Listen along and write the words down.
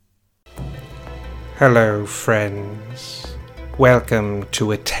Hello, friends. Welcome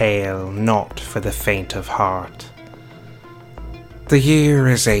to a tale not for the faint of heart. The year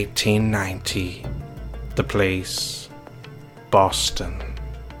is 1890. The place, Boston.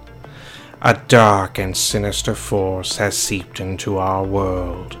 A dark and sinister force has seeped into our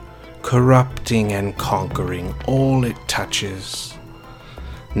world, corrupting and conquering all it touches.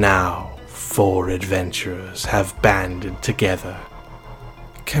 Now, 4 adventurers have banded together.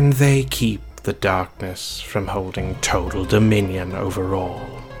 Can they keep the darkness from holding total dominion over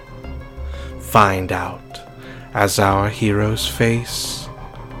all? Find out as our heroes face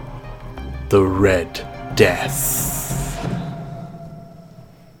the Red Death.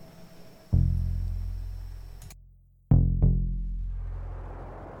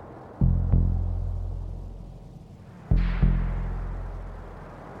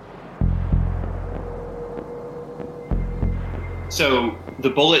 So the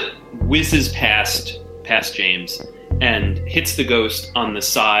bullet whizzes past James and hits the ghost on the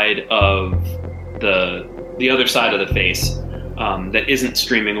side of the other side of the face that isn't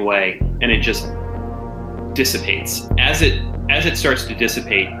streaming away, and it just dissipates. As it starts to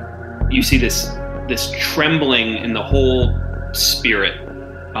dissipate, you see this trembling in the whole spirit,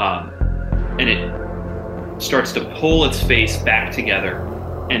 and it starts to pull its face back together,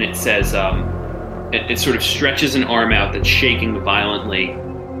 and it says, it sort of stretches an arm out that's shaking violently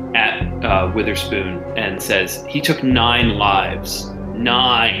at Witherspoon and says, "He took 9 lives.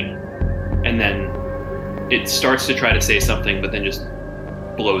 9. And then it starts to try to say something, but then just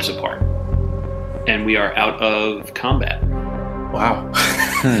blows apart. And we are out of combat. Wow.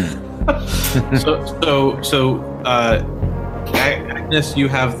 So, Agnes, you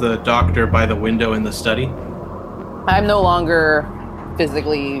have the doctor by the window in the study? I'm no longer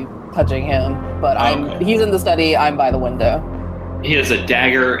physically touching him, but he's in the study, I'm by the window. He has a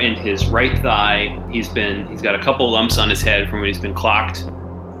dagger in his right thigh. He's got a couple lumps on his head from when he's been clocked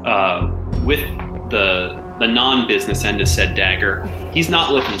with the non-business end of said dagger. He's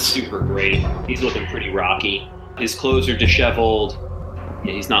not looking super great. He's looking pretty rocky. His clothes are disheveled.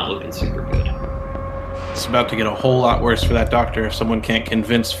 Yeah, he's not looking super good. It's about to get a whole lot worse for that doctor if someone can't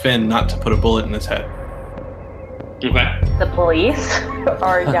convince Finn not to put a bullet in his head. Okay. The police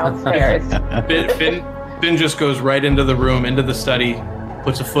are downstairs. Finn just goes right into the room, into the study,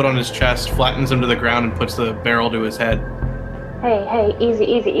 puts a foot on his chest, flattens him to the ground, and puts the barrel to his head. Hey,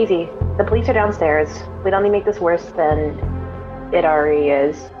 easy. The police are downstairs. We don't need to make this worse than it already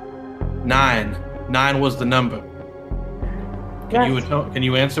is. 9. 9 was the number. Can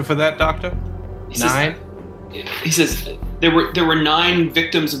you answer for that, Doctor? 9? He says there were 9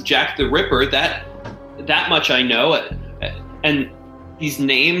 victims of Jack the Ripper. That much I know, and these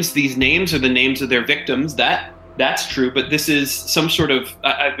names are the names of their victims. That's true, but this is some sort of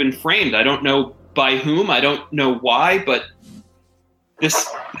I've been framed. I don't know by whom. I don't know why, but this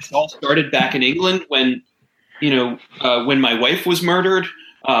all started back in England when my wife was murdered.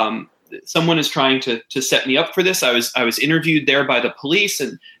 Someone is trying to set me up for this. I was interviewed there by the police,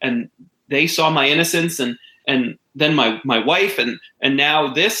 and they saw my innocence, and then my wife, and now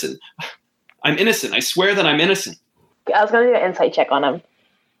this. And I'm innocent. I swear that I'm innocent. I was going to do an insight check on him.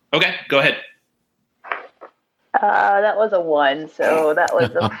 Okay, go ahead. That was a 1, so that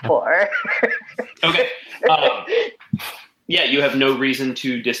was a 4. Okay. Yeah, you have no reason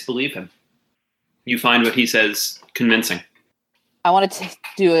to disbelieve him. You find what he says convincing. I want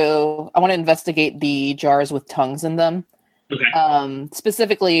to investigate the jars with tongues in them. Okay.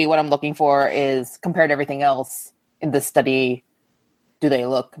 Specifically, what I'm looking for is, compared to everything else in this study, do they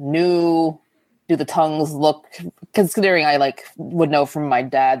look new? Do the tongues look, considering I would know from my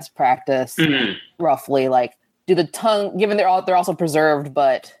dad's practice, roughly, do the tongue, given they're also preserved,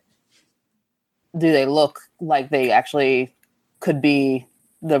 but do they look like they actually could be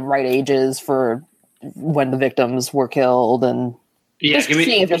the right ages for when the victims were killed, and just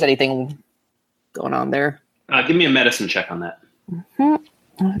seeing if there's anything going on there. Give me a medicine check on that. Mm-hmm.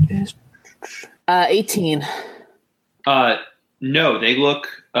 18. No,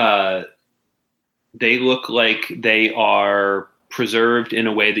 they look like they are preserved in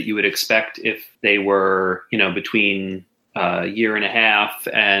a way that you would expect if they were, between a year and a half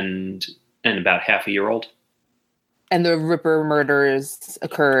and about half a year old. And the Ripper murders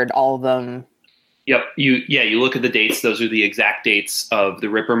occurred, all of them. Yep. You look at the dates. Those are the exact dates of the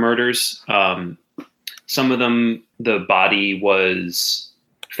Ripper murders. Some of them, the body was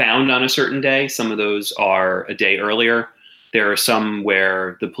found on a certain day. Some of those are a day earlier. There are some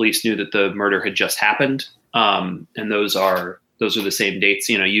where the police knew that the murder had just happened, and those are the same dates.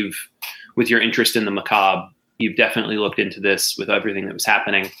 You've, with your interest in the macabre, you've definitely looked into this with everything that was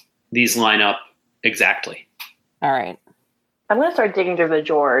happening. These line up exactly. All right. I'm gonna start digging through the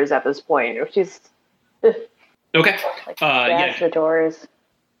drawers at this point. Which is Okay. the drawers.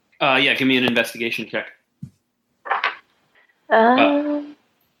 Give me an investigation check. So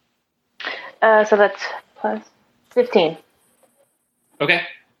that's plus 15. Okay.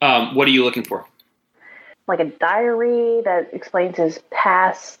 What are you looking for? Like a diary that explains his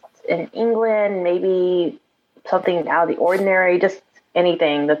past in England, maybe something out of the ordinary, just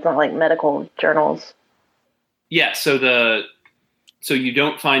anything that's not like medical journals. Yeah, so you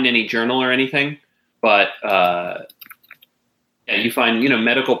don't find any journal or anything, but you find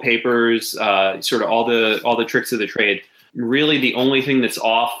medical papers, sort of all the tricks of the trade. Really, the only thing that's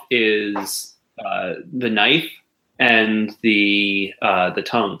off is the knife and the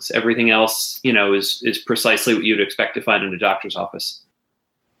tongues. Everything else, is precisely what you'd expect to find in a doctor's office.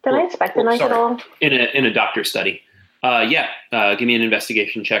 Can I inspect the knife at all? In a doctor's study. Give me an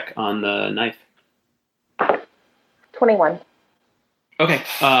investigation check on the knife. 21. Okay.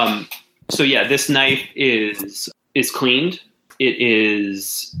 This knife is cleaned. It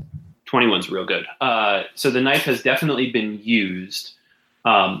is 21's real good. So the knife has definitely been used.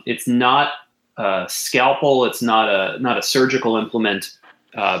 It's not a scalpel. It's not a surgical implement,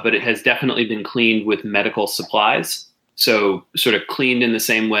 but it has definitely been cleaned with medical supplies. So sort of cleaned in the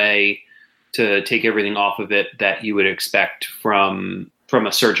same way to take everything off of it that you would expect from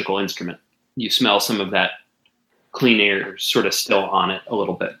a surgical instrument. You smell some of that clean air sort of still on it a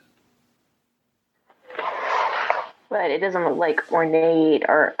little bit. But it doesn't look like ornate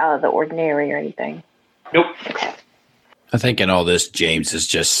or out of the ordinary or anything. Nope. I think in all this, James is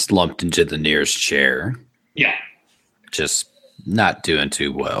just slumped into the nearest chair. Yeah. Just not doing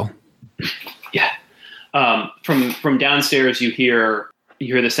too well. Yeah. From downstairs, you hear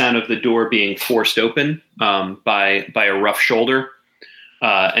the sound of the door being forced open by a rough shoulder,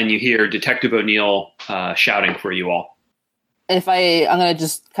 and you hear Detective O'Neill shouting for you all. I'm gonna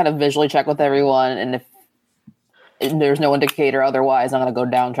just kind of visually check with everyone, and if there's no indicator otherwise, I'm gonna go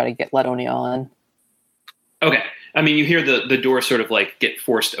down and try to let O'Neill in. Okay. I mean, you hear the door sort of like get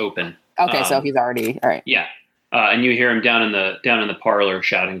forced open. Okay, so he's already all right. Yeah, and you hear him down in the parlor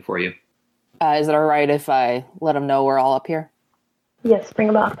shouting for you. Is it all right if I let him know we're all up here? Yes, bring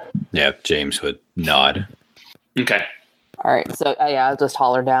him up. Yeah, James would nod. Okay. All right, so I'll just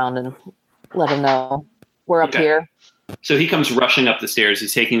holler down and let him know we're up here. So he comes rushing up the stairs.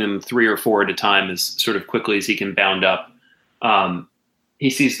 He's taking them 3 or 4 at a time as sort of quickly as he can bound up. He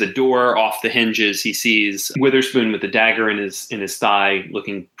sees the door off the hinges. He sees Witherspoon with the dagger in his thigh,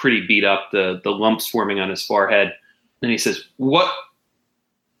 looking pretty beat up, the lumps forming on his forehead. And he says, "What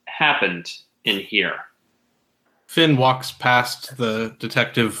happened in here?" Finn walks past the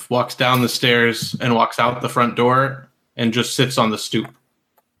detective, walks down the stairs, and walks out the front door, and just sits on the stoop.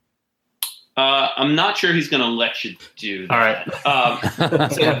 I'm not sure he's going to let you do that. All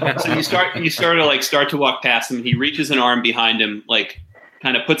right. So you start to walk past him. And he reaches an arm behind him, like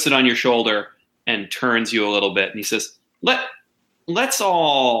kind of puts it on your shoulder, and turns you a little bit. And he says, "Let's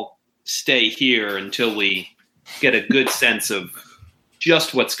all stay here until we get a good sense of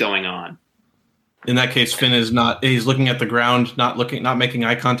just what's going on." In that case, Finn is not. He's looking at the ground, not making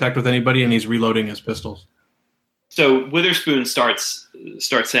eye contact with anybody, and he's reloading his pistols. So Witherspoon starts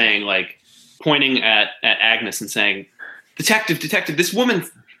saying, like, pointing at Agnes and saying, Detective, this woman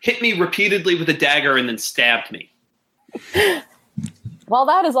hit me repeatedly with a dagger and then stabbed me." Well,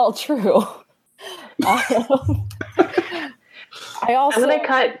 that is all true. I also... I'm going to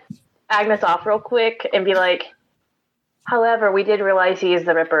cut Agnes off real quick and be like, "However, we did realize he is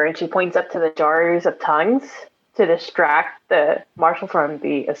the Ripper," and she points up to the jars of tongues to distract the marshal from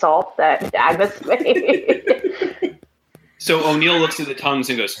the assault that Agnes made. So O'Neill looks at the tongues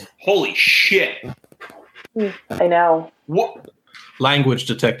and goes, "Holy shit." I know. What? Language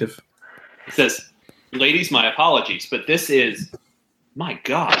detective. He says, "Ladies, my apologies, but this is, my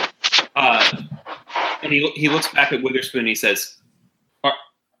God." And he looks back at Witherspoon and he says,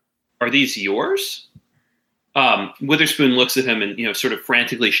 Are these yours?" Witherspoon looks at him and sort of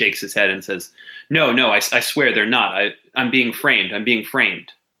frantically shakes his head and says, No, I swear they're not. I'm being framed.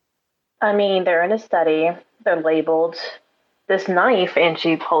 I mean, they're in a study. They're labeled. This knife," and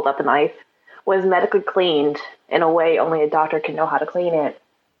she pulled up the knife, "was medically cleaned in a way only a doctor can know how to clean it.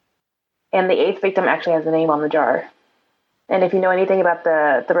 And the 8th victim actually has a name on the jar. And if you know anything about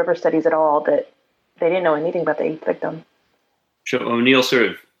the Ripper studies at all, that they didn't know anything about the 8th victim." So O'Neill sort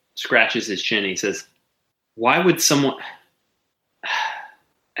of scratches his chin and he says, "Why would someone..."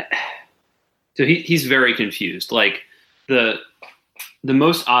 So he's very confused. Like, the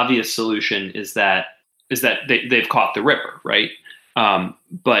most obvious solution is that they've caught the Ripper, right?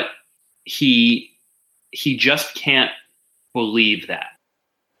 But he he just can't believe that.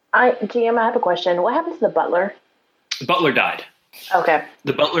 GM, I have a question. What happened to the butler? The butler died. Okay.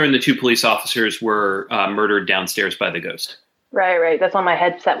 The butler and the 2 police officers were murdered downstairs by the ghost. Right. That's why my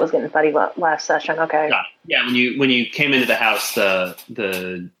headset was getting funny last session. Okay. Yeah. When you came into the house,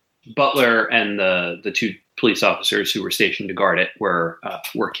 the butler and the 2 police officers who were stationed to guard it were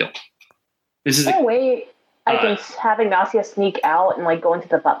killed. This is way I can have Ignacia sneak out and like go into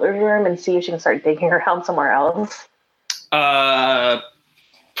the butler's room and see if she can start digging around somewhere else.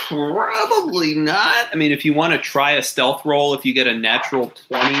 Probably not. I mean, if you want to try a stealth roll, if you get a natural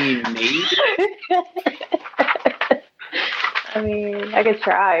 20, maybe. I mean, I could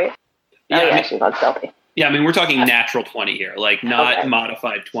try. Yeah, she's not stealthy. Yeah, I mean, we're talking natural 20 here, like not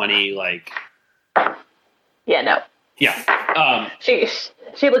modified 20, like. Yeah, no. Yeah.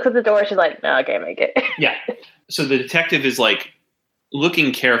 She looks at the door. She's like, no, I can't make it. Yeah. So the detective is like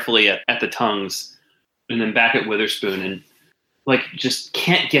looking carefully at the tongues and then back at Witherspoon and like just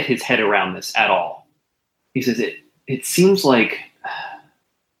can't get his head around this at all. He says it seems like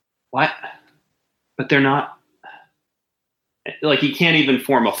what? But they're not like he can't even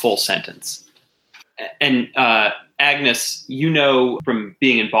form a full sentence. And Agnes, you know from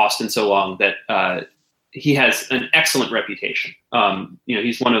being in Boston so long that he has an excellent reputation.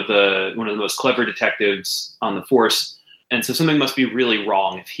 He's one of the most clever detectives on the force, and so something must be really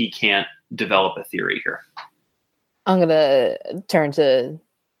wrong if he can't develop a theory here. I'm gonna turn to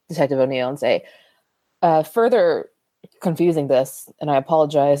Detective O'Neill and say, further confusing this, and I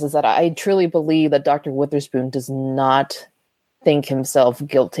apologize, is that I truly believe that Dr. Witherspoon does not think himself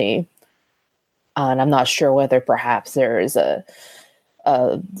guilty, and I'm not sure whether perhaps there is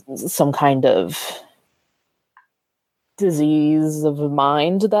some kind of disease of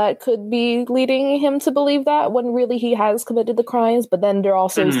mind that could be leading him to believe that when really he has committed the crimes. But then there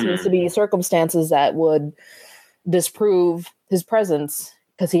also seems to be circumstances that would disprove his presence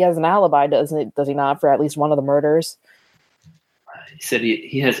because he has an alibi, does he not, for at least one of the murders? He said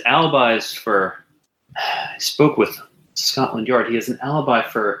he has alibis for. I spoke with Scotland Yard. He has an alibi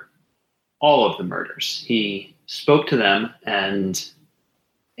for all of the murders. He spoke to them and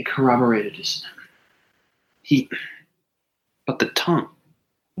it corroborated his. But the tongue.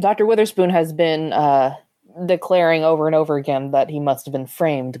 Dr. Witherspoon has been declaring over and over again that he must have been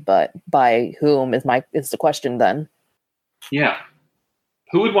framed, but by whom is the question then? Yeah.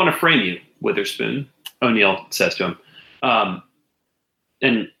 Who would want to frame you, Witherspoon? O'Neill says to him.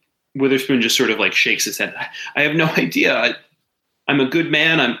 And Witherspoon just sort of like shakes his head. I have no idea. I'm a good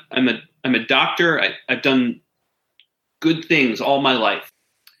man. I'm a doctor. I've done good things all my life.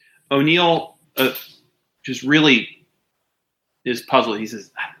 O'Neill just really is puzzled. He says,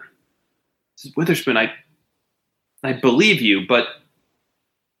 Witherspoon, I believe you, but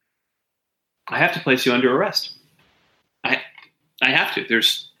I have to place you under arrest. I have to.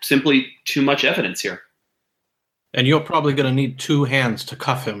 There's simply too much evidence here. And you're probably going to need 2 hands to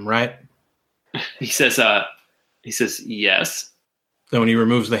cuff him, right? He says, yes. Then when he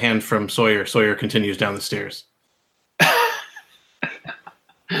removes the hand from Sawyer, Sawyer continues down the stairs.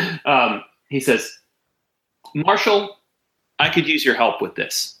 He says, Marshall, I could use your help with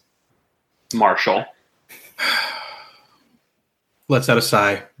this. Marshall. Lets out a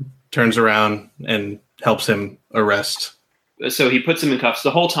sigh, turns around, and helps him arrest. So he puts him in cuffs.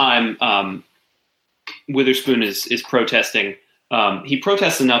 The whole time, Witherspoon is protesting. He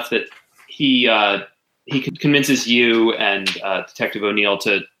protests enough that he convinces you and Detective O'Neill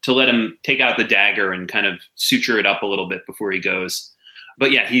to let him take out the dagger and kind of suture it up a little bit before he goes.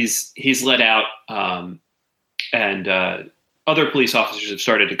 But yeah, he's let out, and other police officers have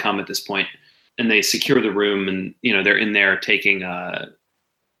started to come at this point, and they secure the room, and they're in there taking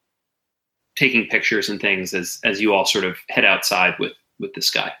pictures and things as you all sort of head outside with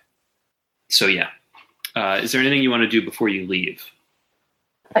this guy. So yeah, is there anything you want to do before you leave?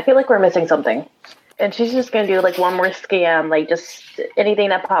 I feel like we're missing something, and she's just gonna do like one more scan, like just anything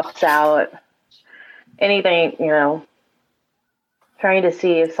that pops out, anything, trying to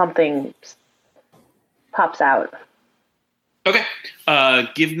see if something pops out. Okay.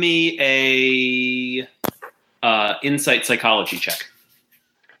 Give me a insight psychology check.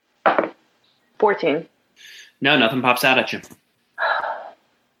 14. No, nothing pops out at you.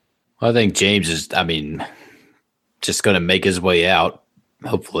 Well, I think James is, just going to make his way out,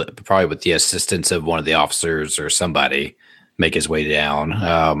 hopefully, probably with the assistance of one of the officers or somebody, make his way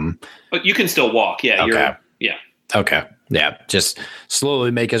down. But you can still walk. Yeah. Okay. Yeah. Okay. Yeah. Just slowly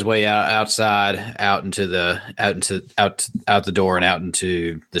make his way outside, out the door and out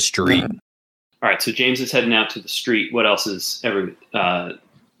into the street. All right. So James is heading out to the street. What else is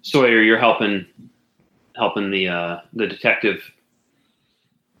Sawyer, you're helping helping the detective.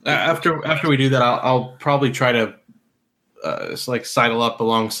 After we do that, I'll probably try to sidle up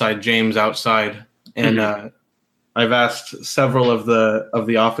alongside James outside, and I've asked several of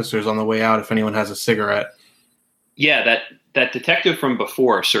the officers on the way out if anyone has a cigarette. Yeah, that detective from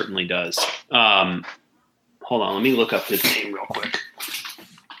before certainly does. Hold on, let me look up his name real quick.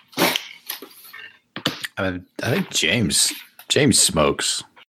 I think James smokes.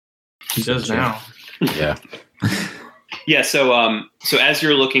 He does now. Yeah. Yeah. So as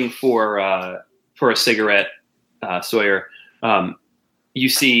you're looking for a cigarette, Sawyer, you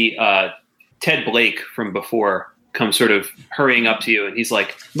see Ted Blake from before come sort of hurrying up to you, and he's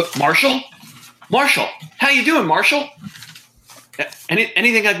like, Marshall, how you doing, Marshall?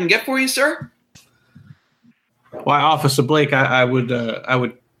 Anything I can get for you, sir? Why, Officer Blake, I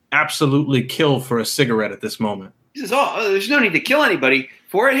would absolutely kill for a cigarette at this moment. He says, there's no need to kill anybody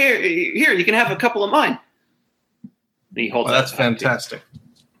for it. Here, you can have a couple of mine. And he holds that's fantastic.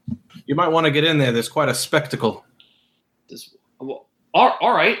 You might want to get in there. There's quite a spectacle. All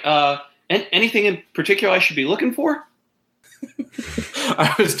right. Anything in particular I should be looking for?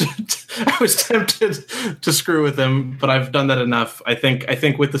 I was tempted to screw with him, but I've done that enough. I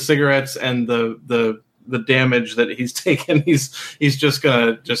think with the cigarettes and the damage that he's taken, he's just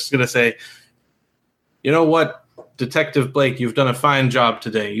gonna say, you know what, Detective Blake, you've done a fine job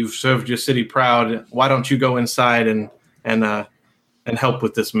today. You've served your city proud. Why don't you go inside and help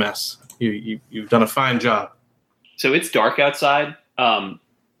with this mess? You've done a fine job. So it's dark outside,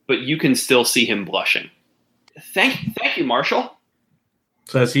 but you can still see him blushing. Thank you, Marshall.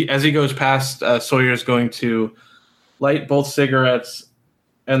 So as he goes past, Sawyer's going to light both cigarettes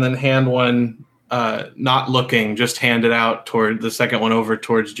and then hand one, not looking, just hand it out toward the second one over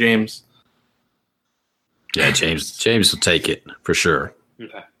towards James. Yeah, James will take it for sure.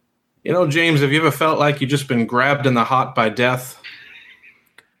 Okay. You know, James, have you ever felt like you've just been grabbed in the heart by death?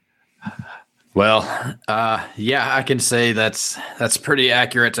 Well, yeah, I can say that's pretty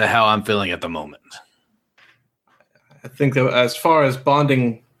accurate to how I'm feeling at the moment. I think that as far as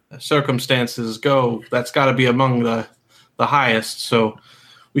bonding circumstances go, that's got to be among the highest. So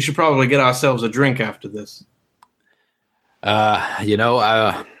we should probably get ourselves a drink after this.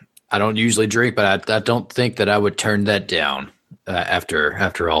 I don't usually drink, but I don't think that I would turn that down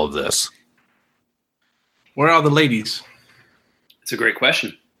after all of this. Where are the ladies? It's a great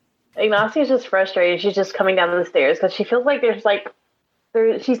question. Ignacio's just frustrated. She's just coming down the stairs because she feels like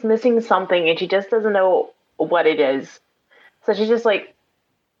she's missing something and she just doesn't know what it is. So she's just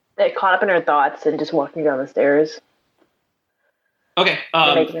caught up in her thoughts and just walking down the stairs. Okay.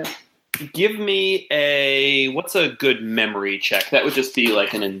 Give me what's a good memory check? That would just be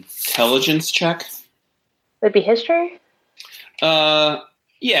like an intelligence check. Would it be history? Yeah,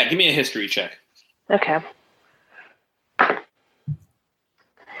 give me a history check. Okay.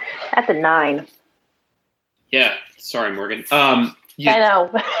 That's a 9. Yeah, sorry, Morgan. I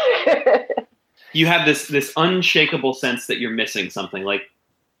know. You have this unshakable sense that you're missing something.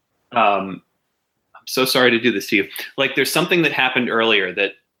 I'm so sorry to do this to you. Like, there's something that happened earlier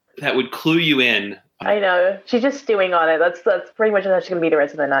that would clue you in. I know. She's just stewing on it. That's pretty much how she's going to be the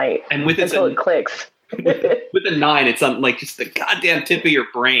rest of the night. And with until it clicks. with a 9, it's on like just the goddamn tip of your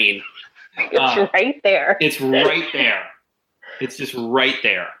brain. It's right there. It's right there. It's just right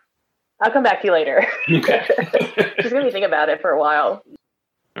there. I'll come back to you later. Okay. She's going to be thinking about it for a while.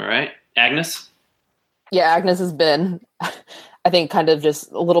 All right. Agnes? Yeah, Agnes has been, I think, kind of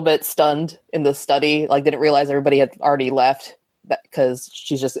just a little bit stunned in the study. Like, didn't realize everybody had already left because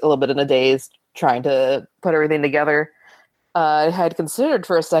she's just a little bit in a daze trying to put everything together. I had considered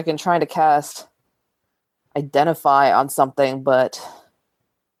for a second trying to cast Identify on something, but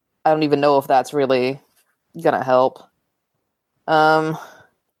I don't even know if that's really going to help.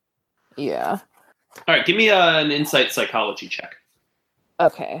 Yeah. All right, give me an insight psychology check.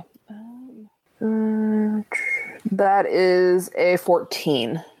 Okay. That is a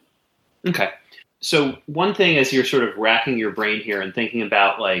 14. Okay. So one thing as you're sort of racking your brain here and thinking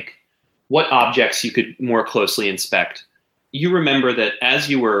about like what objects you could more closely inspect, you remember that as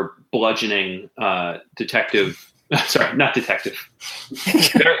you were bludgeoning detective, sorry, not detective.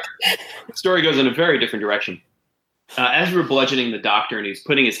 Story goes in a very different direction. As you were bludgeoning the doctor and he's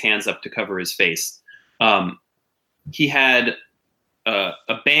putting his hands up to cover his face, he had a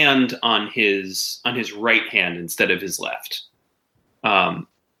band on his right hand instead of his left, and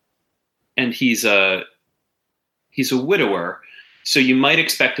he's a widower, so you might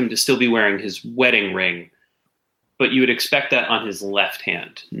expect him to still be wearing his wedding ring, but you would expect that on his left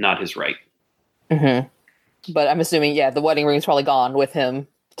hand, not his right. Mm-hmm. But I'm assuming, the wedding ring is probably gone with him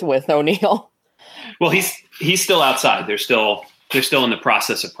with O'Neill. Well, he's still outside. They're still in the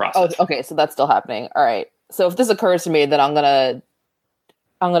process of process. Oh, okay, so that's still happening. All right. So if this occurs to me, then I'm gonna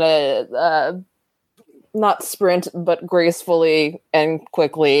not sprint, but gracefully and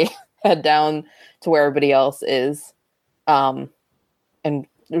quickly head down to where everybody else is, and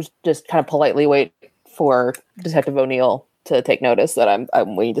just kind of politely wait for Detective O'Neill to take notice that I'm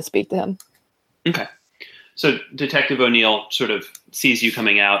waiting to speak to him. Okay. So Detective O'Neill sort of sees you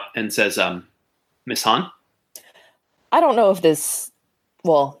coming out and says, Miss Hahn? I don't know if this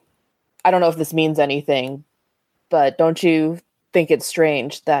means anything, but don't you think it's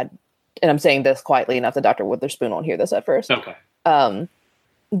strange that, and I'm saying this quietly enough that Dr. Witherspoon won't hear this at first. Okay.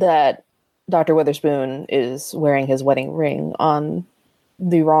 That Dr. Witherspoon is wearing his wedding ring on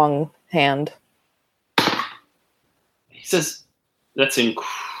the wrong hand. He says, that's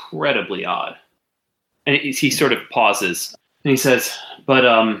incredibly odd. And he sort of pauses. And he says, but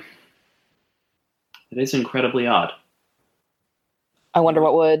it is incredibly odd. I wonder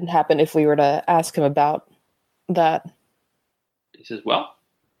what would happen if we were to ask him about that. He says, well,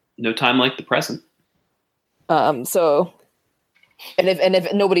 no time like the present. So,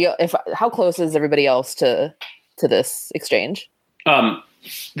 how close is everybody else to this exchange?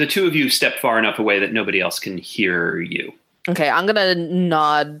 The two of you step far enough away that nobody else can hear you. Okay, I'm gonna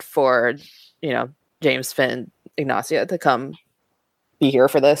nod for, James, Finn, Ignacia to come be here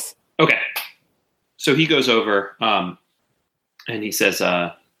for this. Okay. So he goes over, and he says,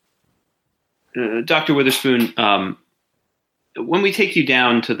 Dr. Witherspoon, when we take you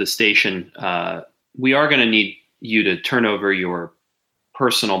down to the station, we are going to need you to turn over your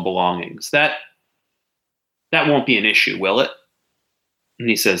personal belongings. That won't be an issue, will it? And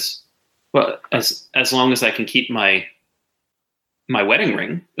he says, well, as long as I can keep my wedding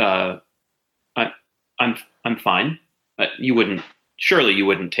ring, I'm fine. Surely you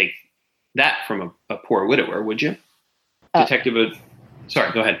wouldn't take that from a poor widower, would you? Detective,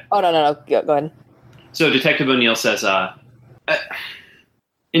 sorry, go ahead. Oh, no. Go ahead. So Detective O'Neill says,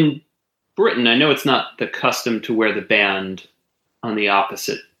 in Britain, I know it's not the custom to wear the band on the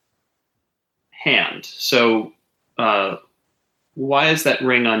opposite hand. So why is that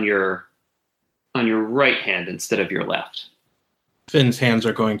ring on your right hand instead of your left? Finn's hands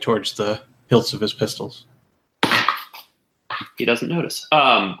are going towards the hilts of his pistols. He doesn't notice.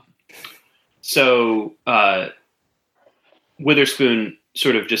 So Witherspoon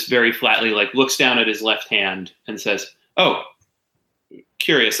sort of just very flatly looks down at his left hand and says, oh,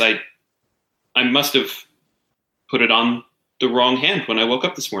 curious. I must have put it on the wrong hand when I woke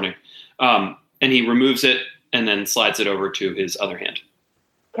up this morning. And he removes it and then slides it over to his other hand.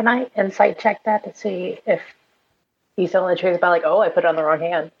 Can I insight check that to see if he's telling the truth about I put it on the wrong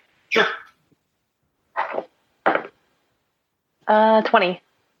hand? Sure. 20.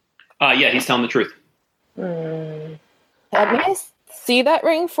 Yeah, he's telling the truth. May I see that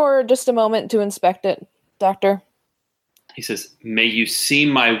ring for just a moment to inspect it, Doctor? He says, may you see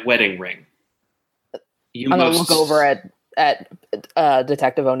my wedding ring. I'm going to look over at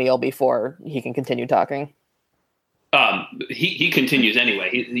Detective O'Neill before he can continue talking. He continues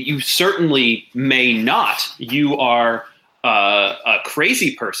anyway. You certainly may not. You are a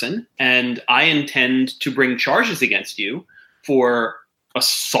crazy person, and I intend to bring charges against you for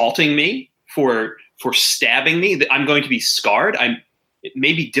assaulting me, for stabbing me. I'm going to be scarred. It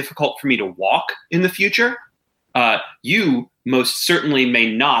may be difficult for me to walk in the future. You most certainly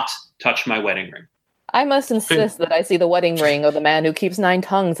may not touch my wedding ring. I must insist that I see the wedding ring of the man who keeps 9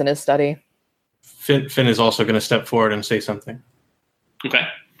 tongues in his study. Finn is also going to step forward and say something. Okay.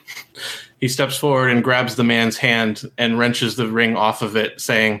 He steps forward and grabs the man's hand and wrenches the ring off of it,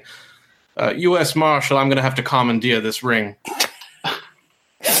 saying, U.S. Marshal, I'm going to have to commandeer this ring.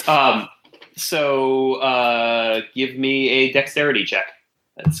 So give me a dexterity check.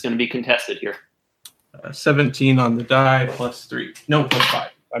 That's going to be contested here. 17 on the die, plus 3. No, plus 5.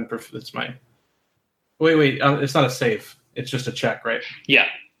 That's my... Wait. It's not a save. It's just a check, right? Yeah.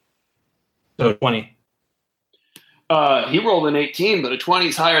 So 20. He rolled an 18, but a 20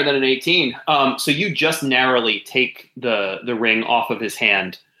 is higher than an 18. So you just narrowly take the ring off of his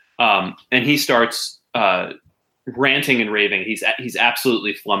hand, and he starts ranting and raving. He's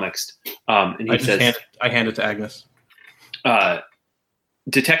absolutely flummoxed. And he says, I hand it to Agnes.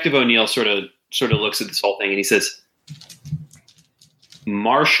 Detective O'Neill sort of looks at this whole thing, and he says,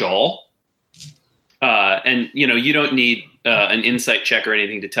 Marshall, and you don't need an insight check or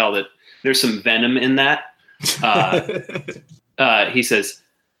anything to tell that there's some venom in that. He says,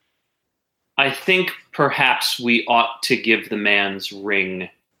 I think perhaps we ought to give the man's ring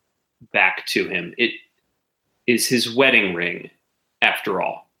back to him. It is his wedding ring, after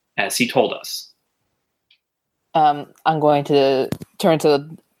all, as he told us. I'm going to turn to,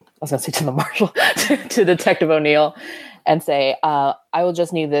 I was going to say to the marshal, to Detective O'Neill, and say, I will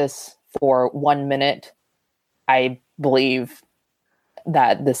just need this for 1 minute. I believe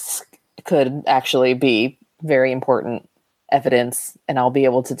that this could actually be very important evidence, and I'll be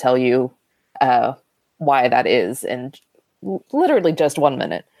able to tell you why that is in literally just 1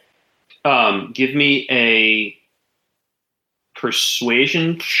 minute. Give me a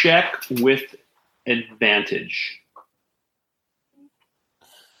persuasion check with advantage.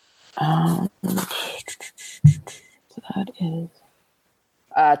 That is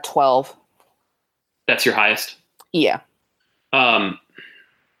 12. That's your highest? Yeah.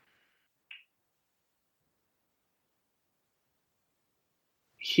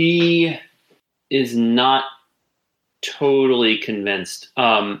 He is not totally convinced.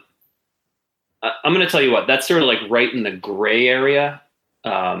 I'm going to tell you what, that's sort of like right in the gray area.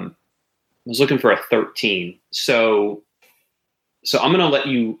 I was looking for a 13. So I'm going to let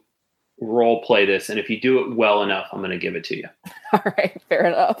you role play this, and if you do it well enough, I'm going to give it to you. All right, fair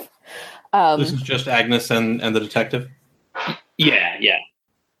enough. This is just Agnes and the detective? Yeah.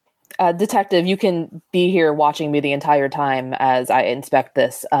 Detective, you can be here watching me the entire time as I inspect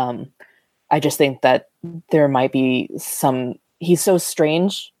this. I just think that there might be he's so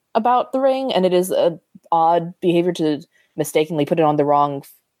strange about the ring, and it is an odd behavior to mistakenly put it on the wrong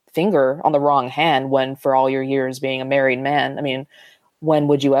finger, on the wrong hand, when for all your years being a married man, I mean, when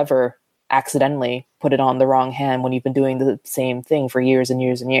would you ever accidentally put it on the wrong hand when you've been doing the same thing for years and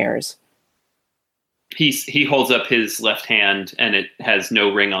years and years? He holds up his left hand, and it has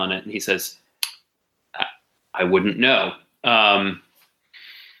no ring on it, and he says, I wouldn't know.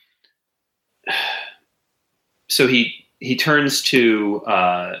 So he turns to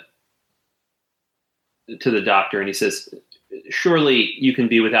the doctor, and he says, surely you can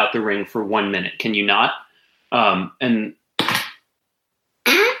be without the ring for 1 minute. Can you not? And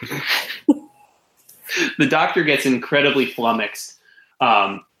the doctor gets incredibly flummoxed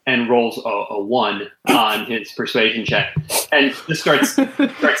and rolls a 1 on his persuasion check, and just starts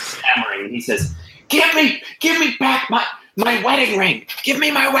stammering. He says, "Give me back my wedding ring. Give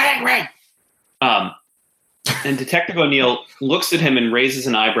me my wedding ring." And Detective O'Neill looks at him and raises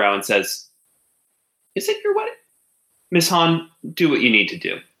an eyebrow and says, "Is it your wedding? Miss Hahn, do what you need to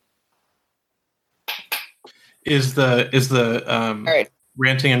do." Is the right.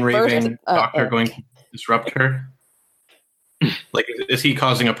 ranting and raving doctor going to disrupt her? Like, is he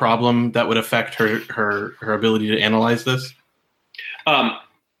causing a problem that would affect her ability to analyze this?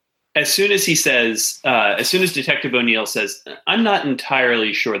 As soon as Detective O'Neill says, "I'm not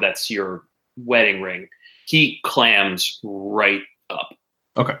entirely sure that's your wedding ring," he clams right up.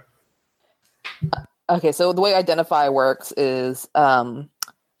 Okay. Okay, so the way Identify works is, so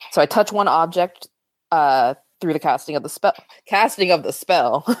I touch one object through the casting of the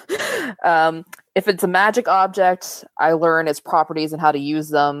spell. If it's a magic object, I learn its properties and how to use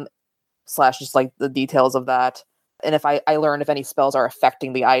them, / just like the details of that. And if I learn if any spells are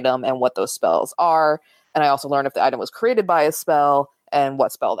affecting the item and what those spells are. And I also learn if the item was created by a spell and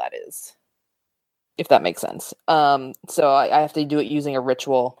what spell that is, if that makes sense. So I have to do it using a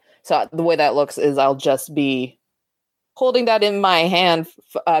ritual. So the way that looks is I'll just be holding that in my hand,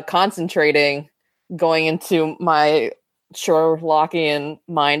 concentrating, going into my Sherlockian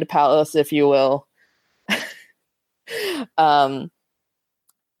mind palace, if you will.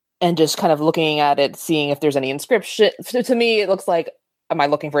 And just kind of looking at it, seeing if there's any inscription. To me, it looks like, am I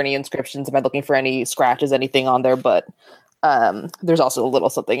looking for any inscriptions? Am I looking for any scratches, anything on there? But there's also a little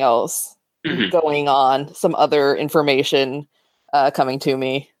something else going on, some other information coming to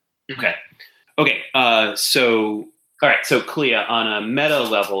me. Okay. So Clea, on a meta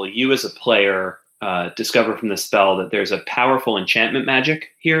level, you as a player discover from the spell that there's a powerful enchantment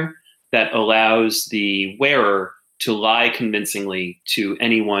magic here that allows the wearer to lie convincingly to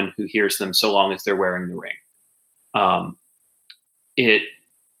anyone who hears them, so long as they're wearing the ring. It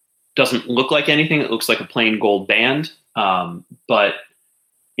doesn't look like anything. It looks like a plain gold band, but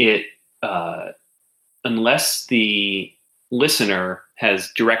it, unless the listener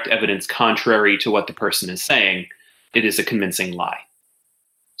has direct evidence contrary to what the person is saying, it is a convincing lie.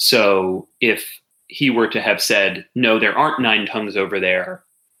 So if he were to have said, "No, there aren't 9 tongues over there,"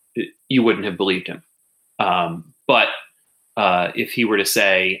 you wouldn't have believed him. But if he were to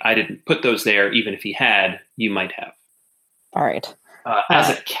say, "I didn't put those there," even if he had, you might have. All right. As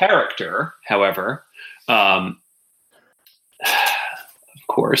a character, however, of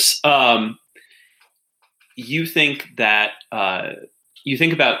course, you think about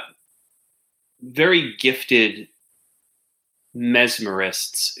very gifted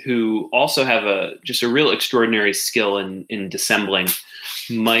mesmerists who also have just a real extraordinary skill in dissembling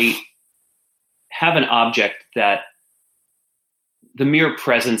might have an object that the mere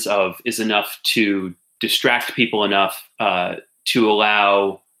presence of is enough to distract people enough to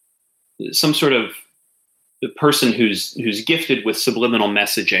allow some sort of the person who's gifted with subliminal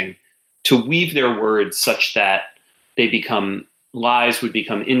messaging to weave their words such that lies would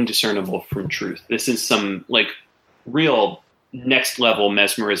become indiscernible from truth. This is some like real next level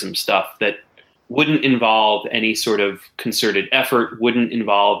mesmerism stuff that wouldn't involve any sort of concerted effort, wouldn't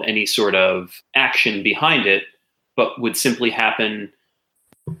involve any sort of action behind it, but would simply happen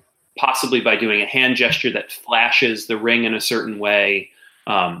possibly by doing a hand gesture that flashes the ring in a certain way.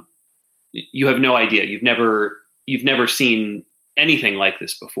 You have no idea. You've never seen anything like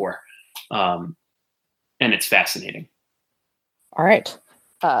this before. And it's fascinating. All right.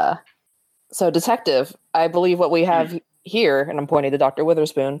 So, Detective, I believe what we have here, and I'm pointing to Dr.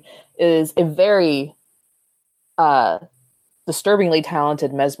 Witherspoon, is a very disturbingly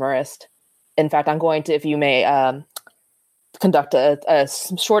talented mesmerist. In fact, I'm going to, if you may, conduct a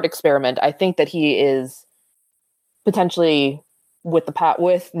short experiment. I think that he is potentially, with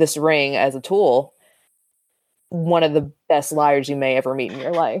this ring as a tool, one of the best liars you may ever meet in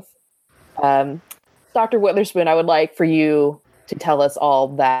your life. Dr. Witherspoon, I would like for you to tell us all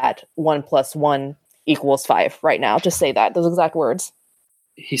that 1 + 1 = 5 right now. Just say those exact words.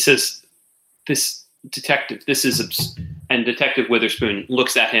 He says, this is and Detective Witherspoon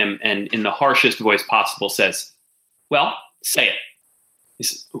looks at him and in the harshest voice possible says, well, say it. He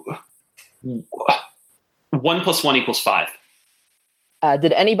says, 1 + 1 = 5.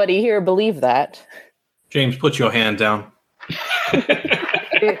 Did anybody here believe that? James, put your hand down.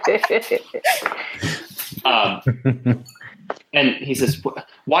 And he says,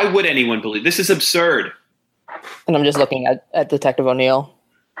 why would anyone believe? This is absurd. And I'm just looking at Detective O'Neill.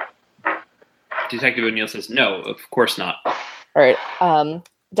 Detective O'Neill says, no, of course not. All right.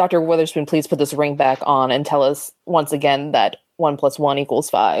 Dr. Witherspoon, please put this ring back on and tell us once again that 1 + 1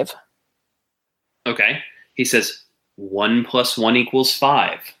 = 5. Okay. He says, 1 + 1 =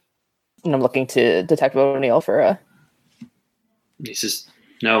 5. And I'm looking to Detective O'Neill for a... He says,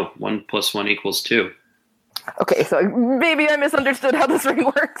 no, 1 + 1 = 2. Okay, so maybe I misunderstood how this ring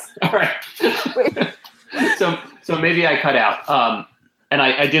works. All right. So maybe I cut out. And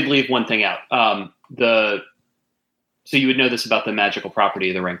I did leave one thing out. So you would know this about the magical property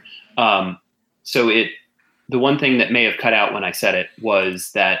of the ring. The one thing that may have cut out when I said it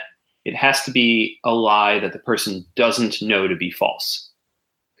was that it has to be a lie that the person doesn't know to be false.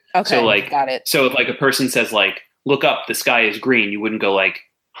 Okay, so got it. So if like a person says like, look up, the sky is green, you wouldn't go like,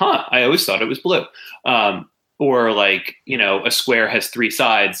 huh, I always thought it was blue. Or like, a square has 3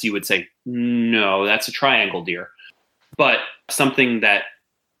 sides, you would say, no, that's a triangle, dear. But something that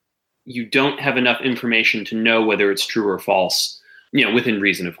you don't have enough information to know whether it's true or false, within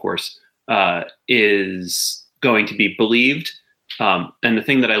reason, of course, is going to be believed. And the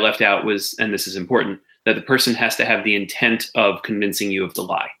thing that I left out was, and this is important, that the person has to have the intent of convincing you of the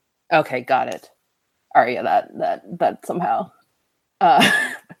lie. Okay, got it. All right, yeah, that somehow.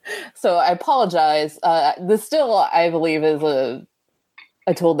 So I apologize. This still, I believe, is a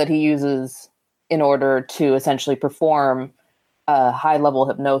tool that he uses in order to essentially perform high-level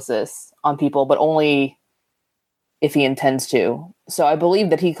hypnosis on people, but only if he intends to. So I believe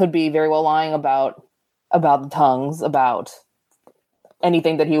that he could be very well lying about the tongues, about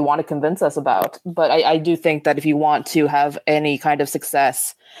anything that he would want to convince us about. But I do think that if you want to have any kind of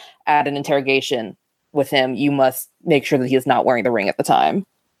success at an interrogation with him, you must make sure that he is not wearing the ring at the time.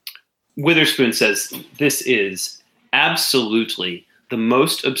 Witherspoon says, this is absolutely the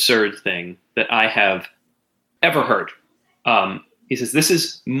most absurd thing that I have ever heard. He says, this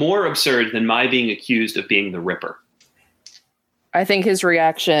is more absurd than my being accused of being the Ripper. I think his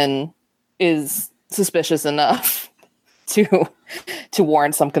reaction is suspicious enough to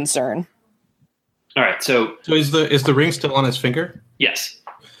warrant some concern. All right, so is the ring still on his finger? Yes.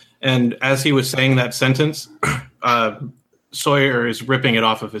 And as he was saying that sentence, Sawyer is ripping it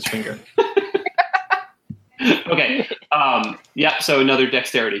off of his finger. Okay. So another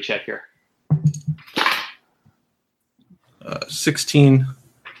dexterity check here. 16.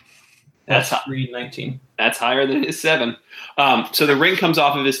 That's 19. That's higher than his 7. So the ring comes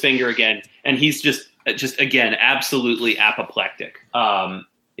off of his finger again, and he's just again absolutely apoplectic.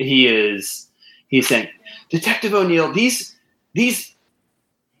 He's saying, Detective O'Neill, these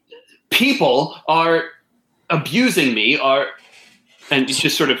people are abusing me, and it's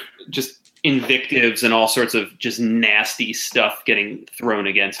just sort of just invectives and all sorts of just nasty stuff getting thrown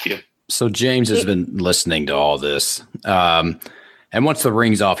against you. So James has been listening to all this. And once the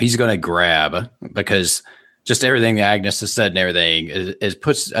ring's off, he's going to grab, because just everything Agnes has said and everything is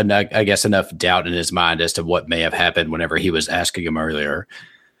puts, I guess, enough doubt in his mind as to what may have happened whenever he was asking him earlier.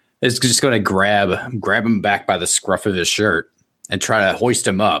 Is just going to grab him back by the scruff of his shirt and try to hoist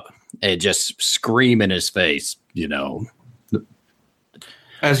him up and just scream in his face, you know.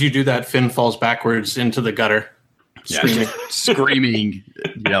 As you do that, Finn falls backwards into the gutter, screaming. Screaming,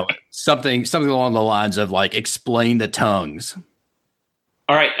 you know, something along the lines of like, explain the tongues.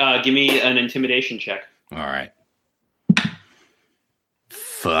 All right, give me an intimidation check. All right.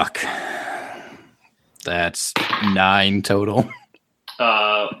 Fuck. That's 9 total.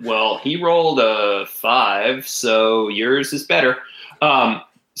 Well, he rolled a 5, so yours is better. So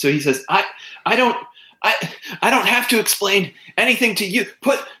he says, I don't have to explain anything to you.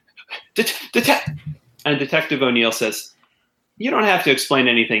 And Detective O'Neill says, you don't have to explain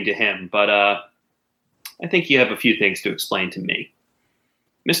anything to him, but I think you have a few things to explain to me.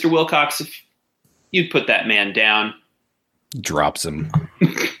 Mr. Wilcox, if you'd put that man down. Drops him.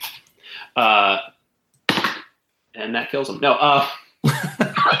 And that kills him. No,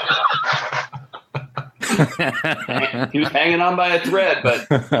 he was hanging on by a thread, but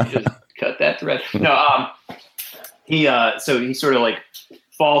just cut that thread. No, he sort of like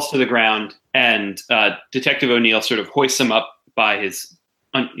falls to the ground, and Detective O'Neill sort of hoists him up by his,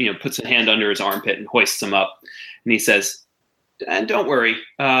 puts a hand under his armpit and hoists him up, and he says, "And don't worry,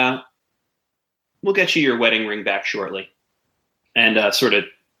 we'll get you your wedding ring back shortly," and sort of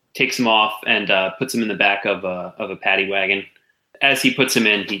takes him off and puts him in the back of a paddy wagon. As he puts him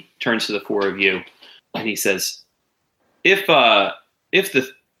in, he turns to the four of you and he says, if the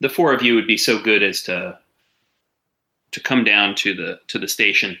four of you would be so good as to come down to the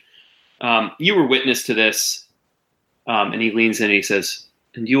station, you were witness to this. And he leans in and he says,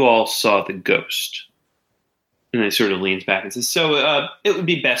 and you all saw the ghost. And then he sort of leans back and says, so it would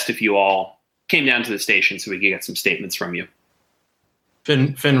be best if you all came down to the station so we could get some statements from you.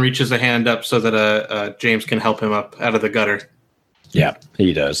 Finn reaches a hand up so that James can help him up out of the gutter. Yeah,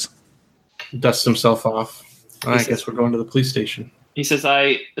 he does. Dusts himself off. I guess we're going to the police station. He says,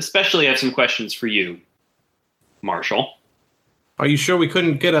 I especially have some questions for you, Marshall. Are you sure we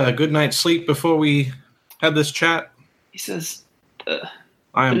couldn't get a good night's sleep before we had this chat? He says,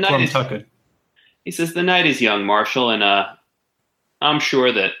 I am plumb tuckered. He says, the night is young, Marshall, and I'm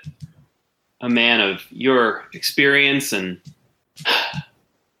sure that a man of your experience and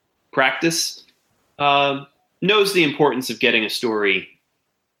practice knows the importance of getting a story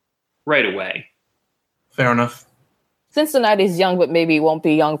right away. Fair enough. Since the night is young, but maybe won't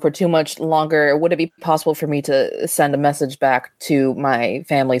be young for too much longer, would it be possible for me to send a message back to my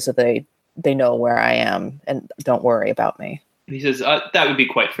family so they know where I am and don't worry about me? He says, that would be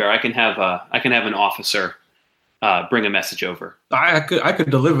quite fair. I can have an officer bring a message over. I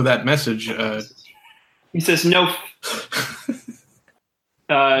could deliver that message. He says, no.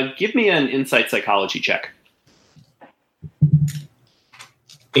 Give me an insight psychology check.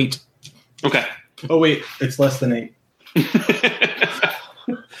 8. Okay. Oh, wait. It's less than 8.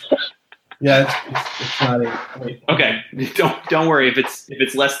 Yeah, it's not 8. Wait. Okay. Don't worry. If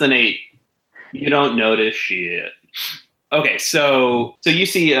it's less than 8, you don't notice shit. Okay. So you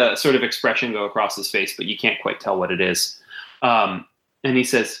see a sort of expression go across his face, but you can't quite tell what it is. And he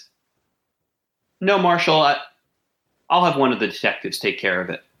says, no, Marshall, I'll have one of the detectives take care of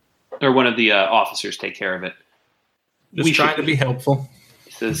it, or one of the officers take care of it. Just trying to be helpful.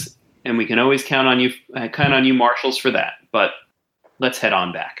 He says, and we can always count on you marshals for that, but let's head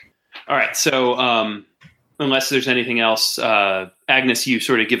on back. All right. So unless there's anything else, Agnes, you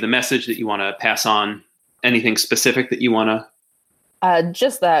sort of give the message that you want to pass on. Anything specific that you want to?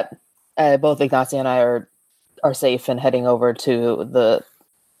 Just that both Ignacio and I are safe and heading over to the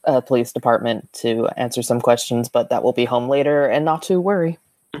police department to answer some questions, but that will be home later and not to worry.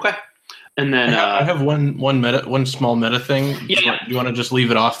 Okay. And then I have one small meta thing. Yeah. You want to just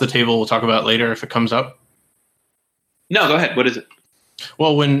leave it off the table? We'll talk about it later if it comes up. No, go ahead. What is it?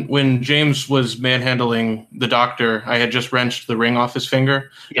 Well, when James was manhandling the doctor, I had just wrenched the ring off his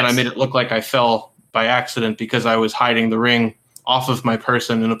finger, and I made it look like I fell by accident because I was hiding the ring off of my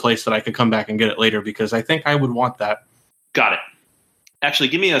person in a place that I could come back and get it later, because I think I would want that. Got it. Actually,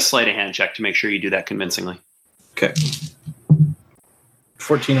 give me a sleight of hand check to make sure you do that convincingly. Okay.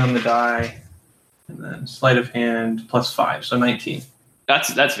 14 on the die, and then sleight of hand plus 5, so 19.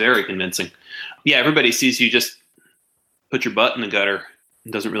 That's very convincing. Yeah, everybody sees you just put your butt in the gutter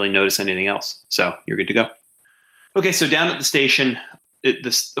and doesn't really notice anything else, so you're good to go. Okay, so down at the station,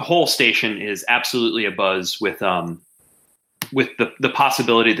 the whole station is absolutely abuzz with with the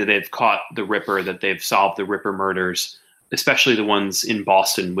possibility that they've caught the Ripper, that they've solved the Ripper murders, especially the ones in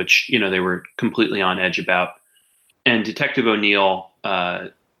Boston, which, they were completely on edge about. And Detective O'Neill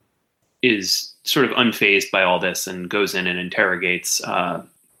is sort of unfazed by all this and goes in and interrogates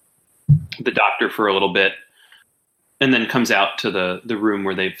the doctor for a little bit, and then comes out to the room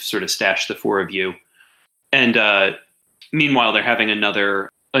where they've sort of stashed the four of you. And meanwhile, they're having another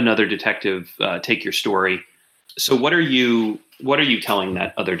detective take your story. So what are you telling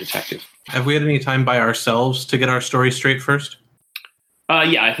that other detective? Have we had any time by ourselves to get our story straight first?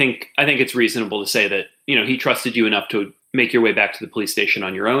 Yeah, I think it's reasonable to say that, he trusted you enough to make your way back to the police station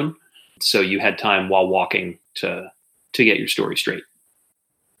on your own. So you had time while walking to get your story straight.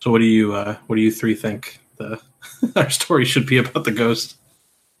 So what do you three think our story should be about the ghost?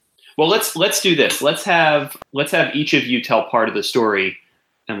 Well, let's do this. Let's have each of you tell part of the story,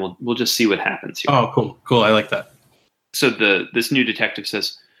 and we'll just see what happens here. Oh, cool. I like that. So this new detective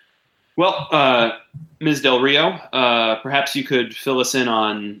says, "Well, Ms. Del Rio, perhaps you could fill us in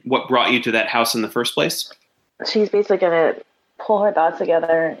on what brought you to that house in the first place." She's basically going to pull her thoughts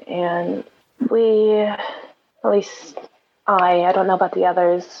together, and we, at least I don't know about the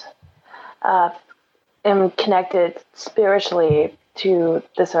others, am connected spiritually to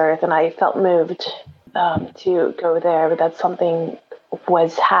this earth, and I felt moved to go there, but that something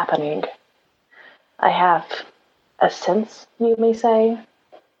was happening. I have a sense, you may say.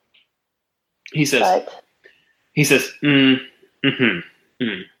 He says,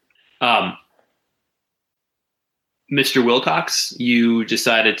 Mr. Wilcox, you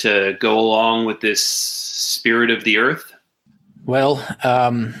decided to go along with this spirit of the earth? Well,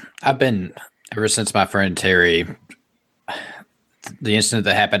 I've been, ever since my friend Terry, the incident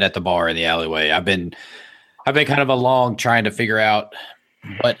that happened at the bar in the alleyway, I've been kind of along trying to figure out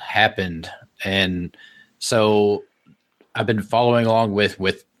what happened. And so I've been following along with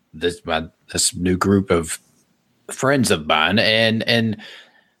this new group of friends of mine, and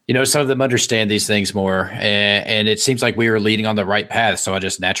some of them understand these things more, and it seems like we were leading on the right path. So I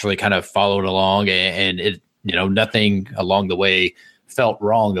just naturally kind of followed along, and it, nothing along the way felt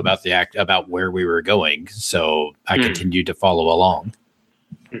wrong about where we were going. So I continued to follow along.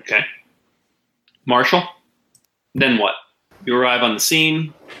 Okay. Marshall, then what? You arrive on the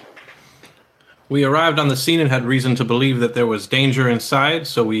scene. We arrived on the scene and had reason to believe that there was danger inside,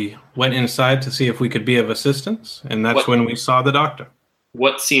 so we went inside to see if we could be of assistance, and that's when we saw the doctor.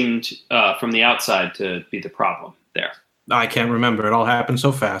 What seemed from the outside to be the problem there? I can't remember. It all happened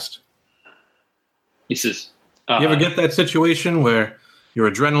so fast. He says, you ever get that situation where your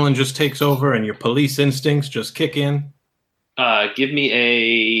adrenaline just takes over and your police instincts just kick in? Give me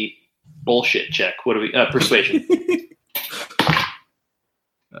a bullshit check. What do we... persuasion.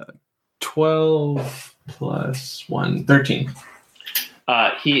 12 plus 1, 13.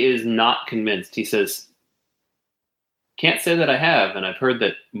 He is not convinced. He says, can't say that I have, and I've heard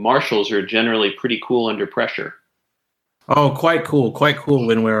that marshals are generally pretty cool under pressure. Oh, quite cool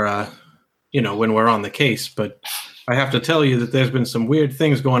when we're, when we're on the case. But I have to tell you that there's been some weird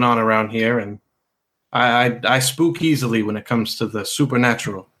things going on around here, and I spook easily when it comes to the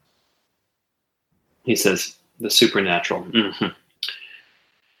supernatural. He says, the supernatural. Mm-hmm.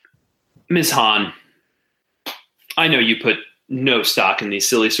 Ms. Hahn, I know you put no stock in these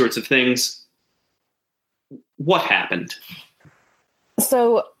silly sorts of things. What happened?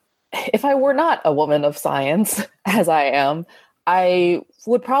 So, if I were not a woman of science, as I am, I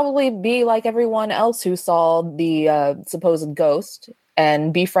would probably be like everyone else who saw the supposed ghost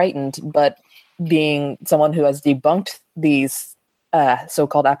and be frightened. But being someone who has debunked these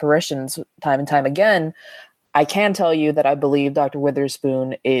so-called apparitions time and time again, I can tell you that I believe Dr.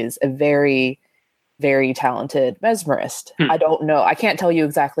 Witherspoon is a very, very talented mesmerist. I don't know. I can't tell you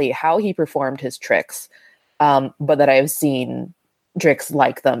exactly how he performed his tricks, but that I have seen tricks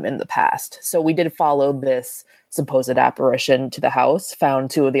like them in the past. So we did follow this supposed apparition to the house, found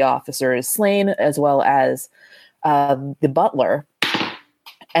two of the officers slain, as well as the butler.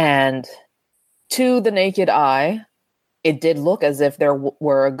 And to the naked eye, it did look as if there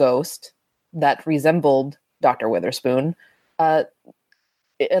were a ghost that resembled Dr. Witherspoon, locked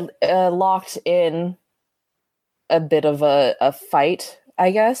in a bit of a fight,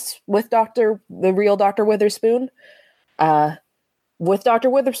 I guess, with the real Dr. Witherspoon. With Dr.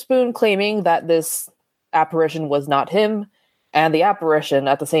 Witherspoon claiming that this apparition was not him, and the apparition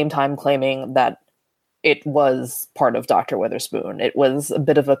at the same time claiming that it was part of Dr. Witherspoon. It was a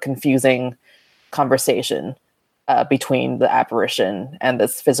bit of a confusing conversation between the apparition and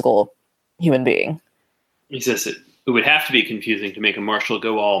this physical human being. He says it would have to be confusing to make a marshal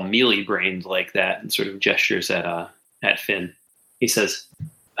go all mealy-brained like that, and sort of gestures at Finn. He says,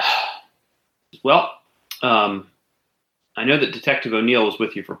 well, I know that Detective O'Neill was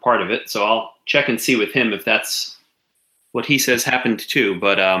with you for part of it, so I'll check and see with him if that's what he says happened too.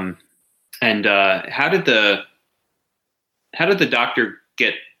 But how did the doctor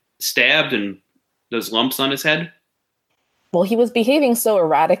get stabbed and those lumps on his head? Well, he was behaving so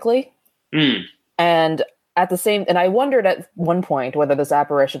erratically, and I wondered at one point whether this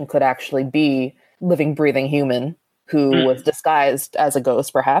apparition could actually be living, breathing human who was disguised as a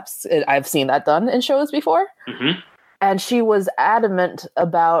ghost. Perhaps I've seen that done in shows before. Mm-hmm. And she was adamant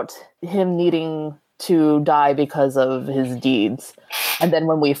about him needing to die because of his deeds. And then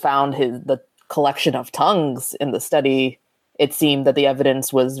when we found the collection of tongues in the study, it seemed that the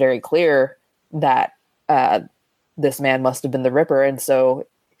evidence was very clear that this man must have been the Ripper. And so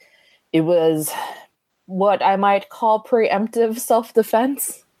it was what I might call preemptive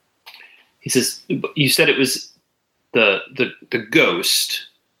self-defense. He says, you said it was the ghost,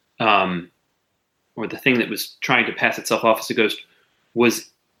 or the thing that was trying to pass itself off as a ghost, was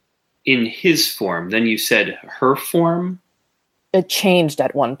in his form. Then you said her form? It changed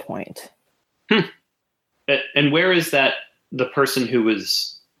at one point. And where is that, the person who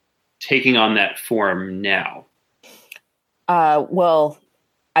was taking on that form now? Well,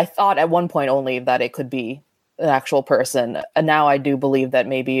 I thought at one point only that it could be an actual person. And now I do believe that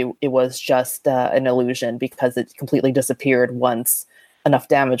maybe it was just an illusion because it completely disappeared once enough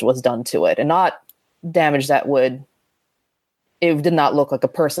damage was done to it. And not damage that it did not look like a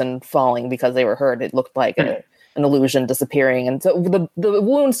person falling because they were hurt. It looked like an illusion disappearing. And so the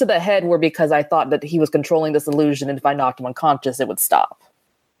wounds to the head were because I thought that he was controlling this illusion, and if I knocked him unconscious, it would stop.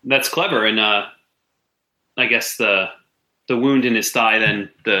 That's clever. And I guess the wound in his thigh, then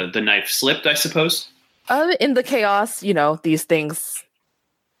the knife slipped, I suppose? In the chaos, these things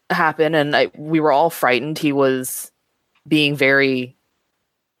happen, and we were all frightened. He was being very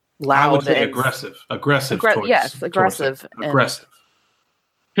loud. I would say and aggressive. aggressive. Aggressive.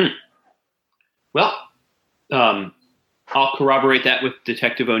 Well, I'll corroborate that with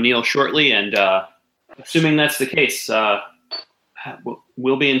Detective O'Neill shortly, and assuming that's the case,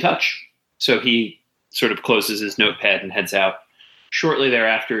 we'll be in touch. So he sort of closes his notepad and heads out. Shortly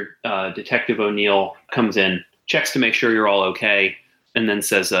thereafter, Detective O'Neill comes in, checks to make sure you're all okay, and then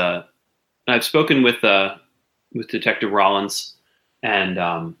says, I've spoken with Detective Rollins, and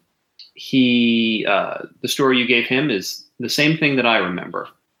the story you gave him is the same thing that I remember.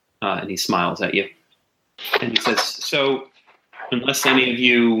 And he smiles at you. And he says, so unless any of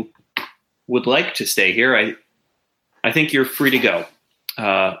you would like to stay here, I think you're free to go.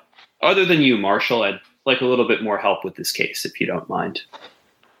 Other than you, Marshall, I'd like a little bit more help with this case, if you don't mind.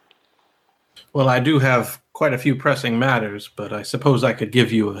 Well, I do have quite a few pressing matters, but I suppose I could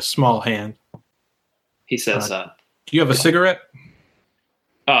give you a small hand. He says, do you have a cigarette?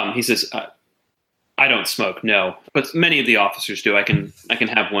 He says, I don't smoke, no, but many of the officers do. I can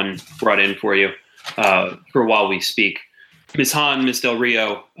have one brought in for you for while we speak. Ms. Hahn, Ms. Del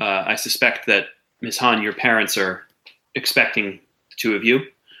Rio, I suspect that, Ms. Hahn, your parents are expecting the two of you.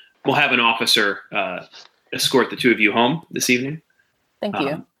 We'll have an officer escort the two of you home this evening. Thank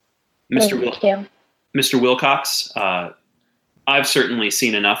you. Mr. Wilcox, I've certainly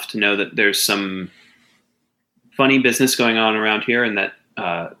seen enough to know that there's some funny business going on around here, and that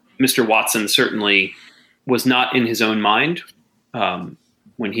Mr. Watson certainly was not in his own mind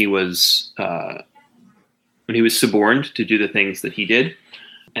when he was suborned to do the things that he did.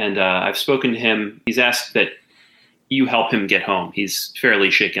 And I've spoken to him. He's asked that you help him get home. He's fairly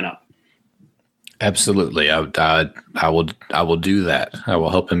shaken up. Absolutely. I will do that. I will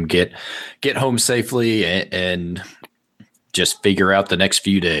help him get home safely and just figure out the next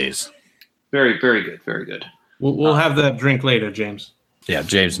few days. Very, very good. Very good. We'll have that drink later, James. Yeah,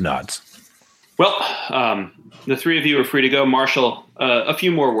 James nods. Well, the three of you are free to go. Marshall, a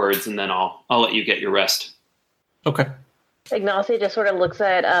few more words, and then I'll let you get your rest. Okay. Ignacy just sort of looks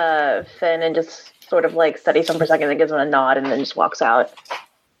at Finn and just sort of like studies him for a second and gives him a nod and then just walks out.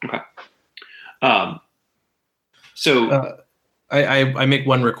 Okay. I make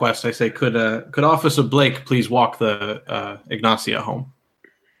one request. I say, could Officer Blake please walk the Ignacia home?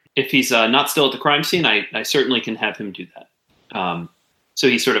 If he's not still at the crime scene, I certainly can have him do that. So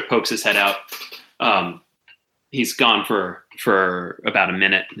he sort of pokes his head out. He's gone for about a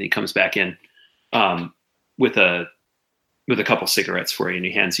minute, and he comes back in with a couple cigarettes for you, and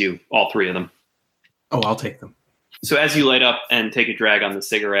he hands you all three of them. Oh, I'll take them. So as you light up and take a drag on the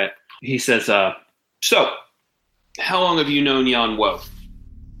cigarette, he says, so how long have you known Jan Woe?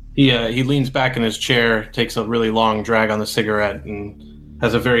 He leans back in his chair, takes a really long drag on the cigarette, and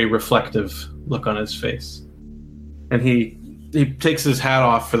has a very reflective look on his face. And he He takes his hat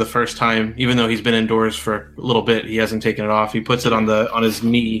off for the first time, even though he's been indoors for a little bit. He hasn't taken it off. He puts it on his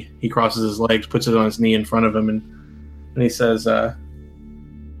knee. He crosses his legs, puts it on his knee in front of him, and he says,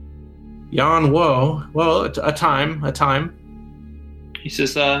 "Yan Wo, well, a time." He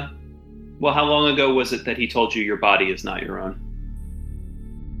says, well, how long ago was it that he told you your body is not your own?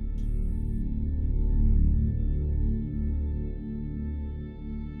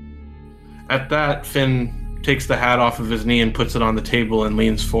 At that, Finn takes the hat off of his knee and puts it on the table and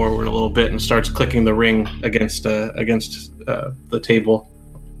leans forward a little bit and starts clicking the ring against the table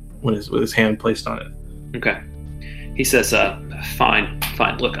with his hand placed on it. Okay. He says, fine.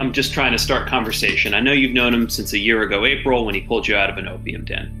 Look, I'm just trying to start conversation. I know you've known him since a year ago, April, when he pulled you out of an opium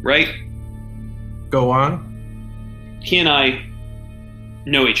den, right? Go on. He and I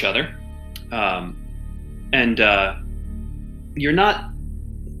know each other. And you're not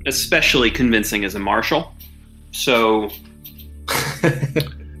especially convincing as a marshal. So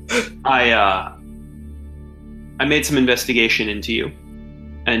I made some investigation into you,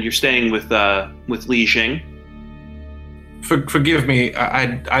 and you're staying with Li Jing. Forgive me.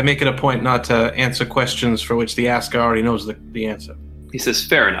 I make it a point not to answer questions for which the asker already knows the answer. He says,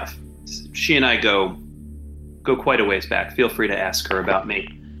 fair enough. She and I go quite a ways back. Feel free to ask her about me.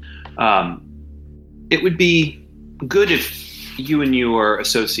 It would be good if you and your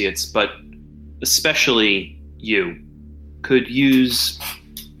associates, but especially you, could use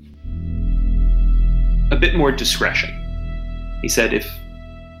a bit more discretion. He said if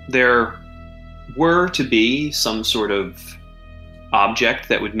there were to be some sort of object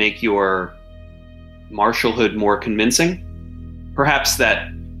that would make your marshalhood more convincing, perhaps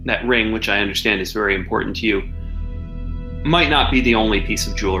that ring, which I understand is very important to you, might not be the only piece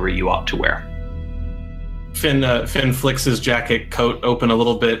of jewelry you ought to wear. Finn flicks his jacket coat open a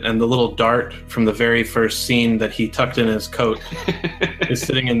little bit, and the little dart from the very first scene that he tucked in his coat is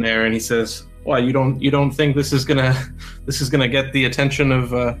sitting in there, and he says, "Why, you don't think this is gonna get the attention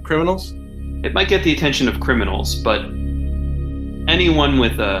of criminals?" It might get the attention of criminals, but anyone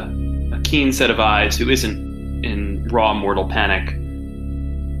with a keen set of eyes who isn't in raw mortal panic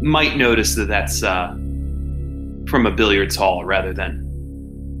might notice that that's from a billiards hall rather than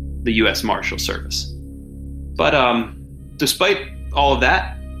the U.S. Marshal Service. But despite all of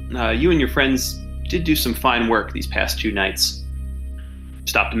that, you and your friends did do some fine work these past 2 nights.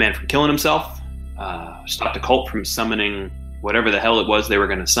 Stopped a man from killing himself, stopped a cult from summoning whatever the hell it was they were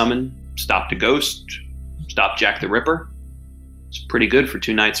going to summon, stopped a ghost, stopped Jack the Ripper. It's pretty good for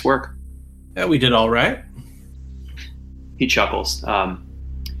 2 nights' work. Yeah, we did all right. He chuckles.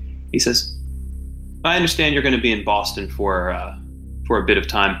 He says, I understand you're going to be in Boston for a bit of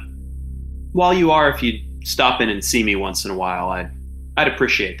time. While you are, if you'd stop in and see me once in a while, I'd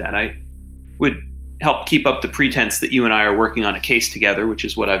appreciate that. I would help keep up the pretense that you and I are working on a case together, which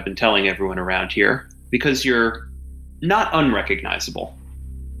is what I've been telling everyone around here, because you're not unrecognizable,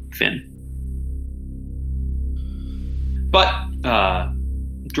 Finn. But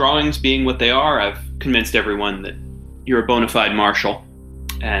drawings being what they are, I've convinced everyone that you're a bona fide marshal,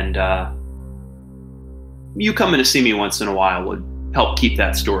 and you coming to see me once in a while would help keep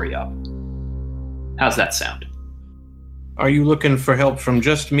that story up. How's that sound? Are you looking for help from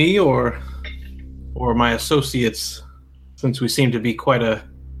just me or my associates, since we seem to be quite a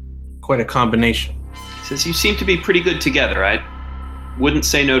combination? He says, you seem to be pretty good together. I wouldn't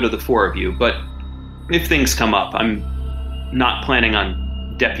say no to the 4 of you, but if things come up, I'm not planning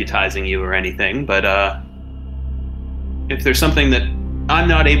on deputizing you or anything, but if there's something that I'm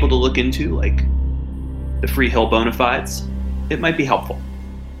not able to look into, like the Free Hill bona fides, it might be helpful.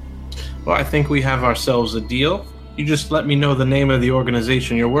 Well, I think we have ourselves a deal. You just let me know the name of the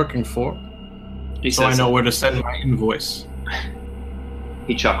organization you're working for, so I know where to send my invoice.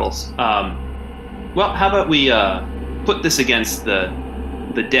 He chuckles. Well, how about we put this against the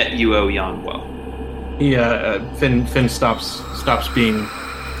debt you owe Yan Wo? Finn stops being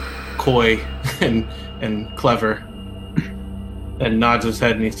coy and clever, and nods his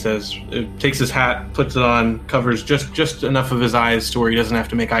head, and he says, takes his hat, puts it on, covers just enough of his eyes to where he doesn't have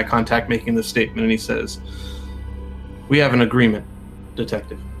to make eye contact making the statement, and he says, we have an agreement,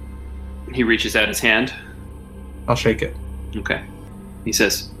 detective. He reaches out his hand. I'll shake it. Okay. He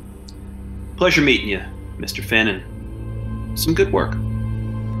says, pleasure meeting you, Mr. Finn, and some good work.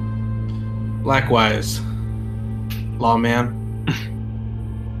 Likewise, lawman.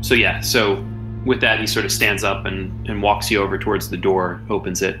 So with that, he sort of stands up and walks you over towards the door,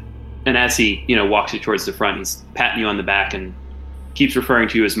 opens it. And as he, walks you towards the front, he's patting you on the back and keeps referring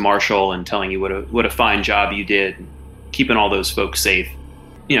to you as Marshal and telling you what a fine job you did, and keeping all those folks safe.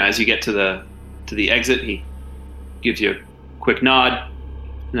 As you get to the exit, he gives you quick nod,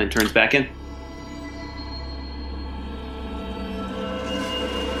 and then turns back in.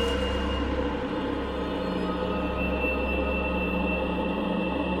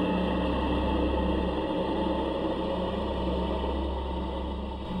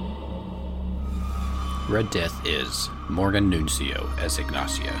 Red Death is Morgan Nuncio as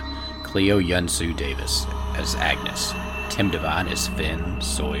Ignacia, Cleo Yunsu Davis as Agnes, Tim Devine as Finn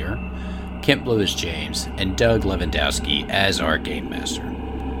Sawyer, Kent Blue as James, and Doug Lewandowski as our Game Master.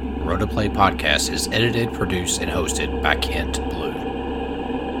 Rotoplay Podcast is edited, produced, and hosted by Kent Blue.